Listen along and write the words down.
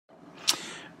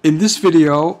In this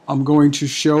video, I'm going to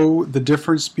show the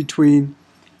difference between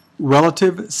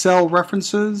relative cell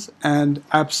references and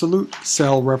absolute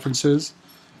cell references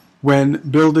when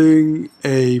building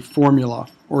a formula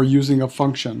or using a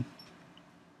function.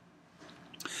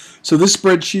 So this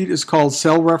spreadsheet is called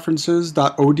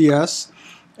cellreferences.ods,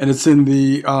 and it's in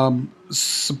the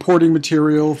supporting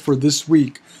material for this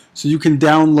week. So you can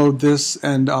download this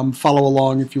and follow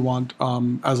along if you want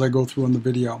as I go through in the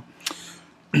video.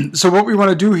 So what we want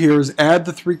to do here is add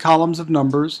the three columns of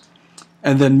numbers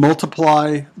and then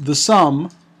multiply the sum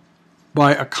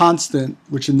by a constant,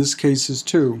 which in this case is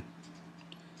 2.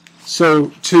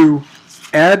 So to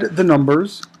add the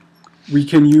numbers, we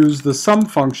can use the sum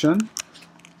function.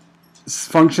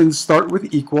 Functions start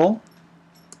with equal.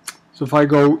 So if I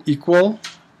go equal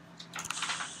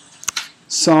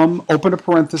sum, open a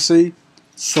parenthesis,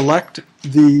 select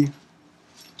the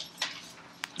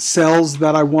cells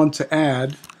that I want to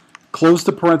add, close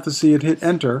the parenthesis and hit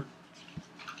enter,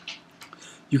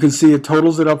 you can see it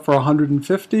totals it up for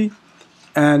 150,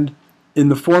 and in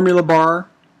the formula bar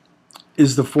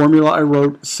is the formula I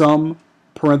wrote, sum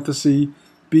parenthesis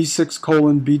B6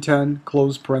 colon B10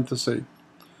 close parenthesis.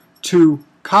 To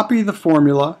copy the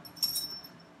formula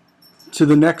to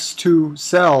the next two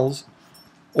cells,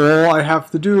 all I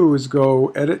have to do is go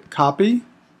edit copy,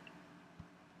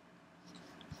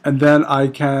 and then I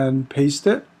can paste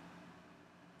it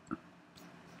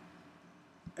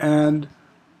and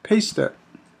paste it.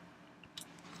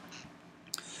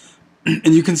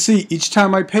 And you can see each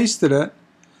time I pasted it,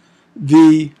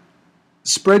 the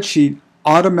spreadsheet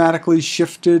automatically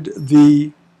shifted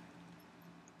the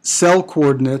cell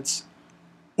coordinates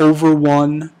over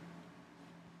one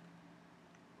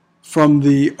from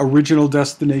the original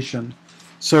destination.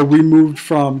 So we moved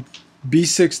from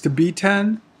B6 to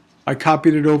B10, I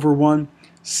copied it over one,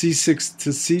 C6 to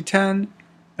C10,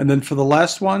 and then for the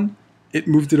last one, it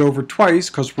moved it over twice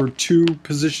because we're two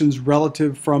positions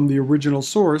relative from the original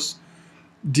source,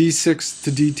 D6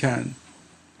 to D10.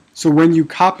 So when you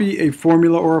copy a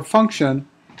formula or a function,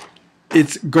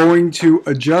 it's going to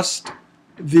adjust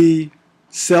the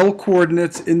cell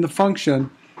coordinates in the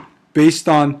function based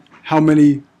on how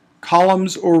many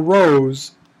columns or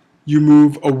rows you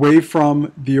move away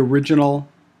from the original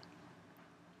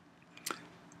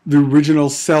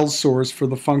cell source for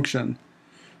the function.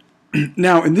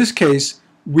 Now in this case,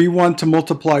 we want to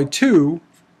multiply the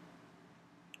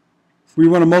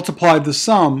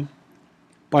sum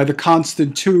by the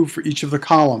constant 2 for each of the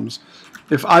columns.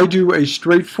 If I do a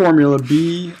straight formula,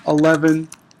 B11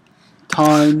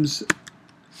 times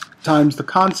the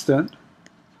constant,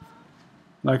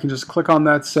 and I can just click on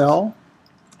that cell,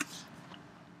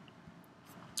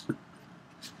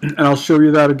 and I'll show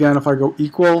you that again. If I go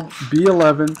equal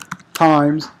B11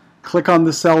 times, click on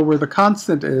the cell where the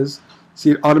constant is,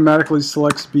 see it automatically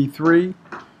selects B3.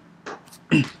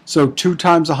 So 2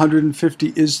 times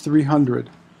 150 is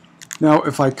 300. Now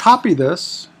if I copy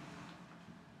this,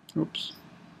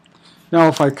 Now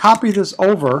if I copy this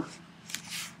over,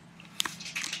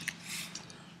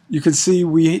 you can see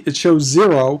it shows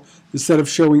 0 instead of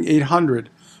showing 800.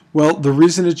 Well, the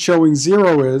reason it's showing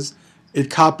 0 is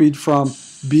it copied from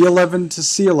B11 to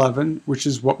C11, which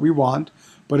is what we want,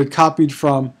 but it copied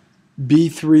from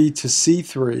B3 to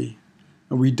C3.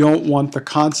 And we don't want the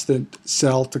constant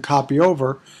cell to copy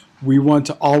over. We want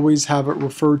to always have it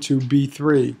refer to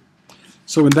B3.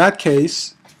 So in that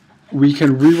case, we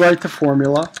can rewrite the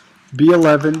formula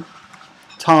B11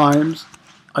 times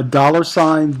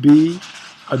 $B,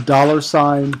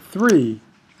 $3.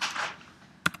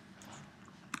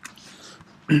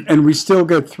 And we still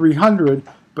get 300,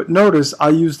 but notice I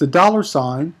use the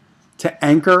 $sign to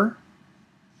anchor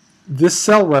this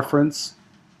cell reference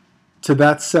to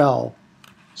that cell.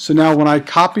 So now when I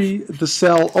copy the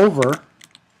cell over,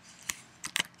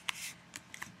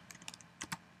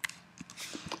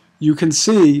 you can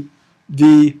see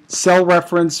the cell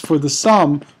reference for the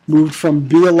sum moved from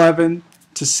B11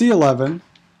 to C11,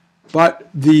 but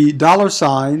the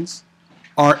 $signs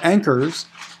are anchors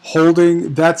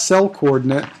holding that cell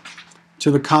coordinate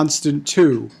to the constant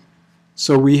 2.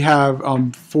 So we have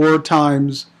 4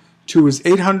 times 2 is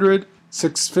 800,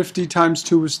 650 times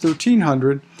 2 is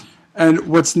 1300. And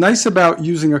what's nice about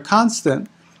using a constant,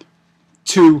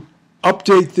 to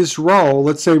update this row,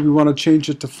 let's say we want to change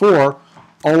it to 4,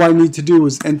 all I need to do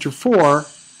is enter 4,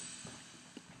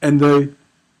 and the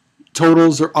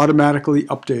totals are automatically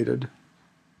updated.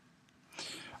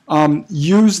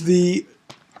 Use this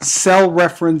cell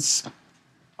reference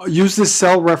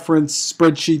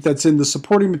spreadsheet that's in the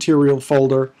supporting material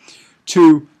folder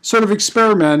to sort of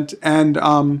experiment and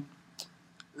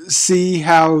see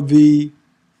how the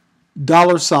 $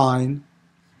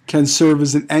 can serve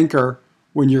as an anchor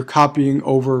when you're copying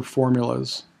over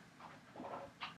formulas.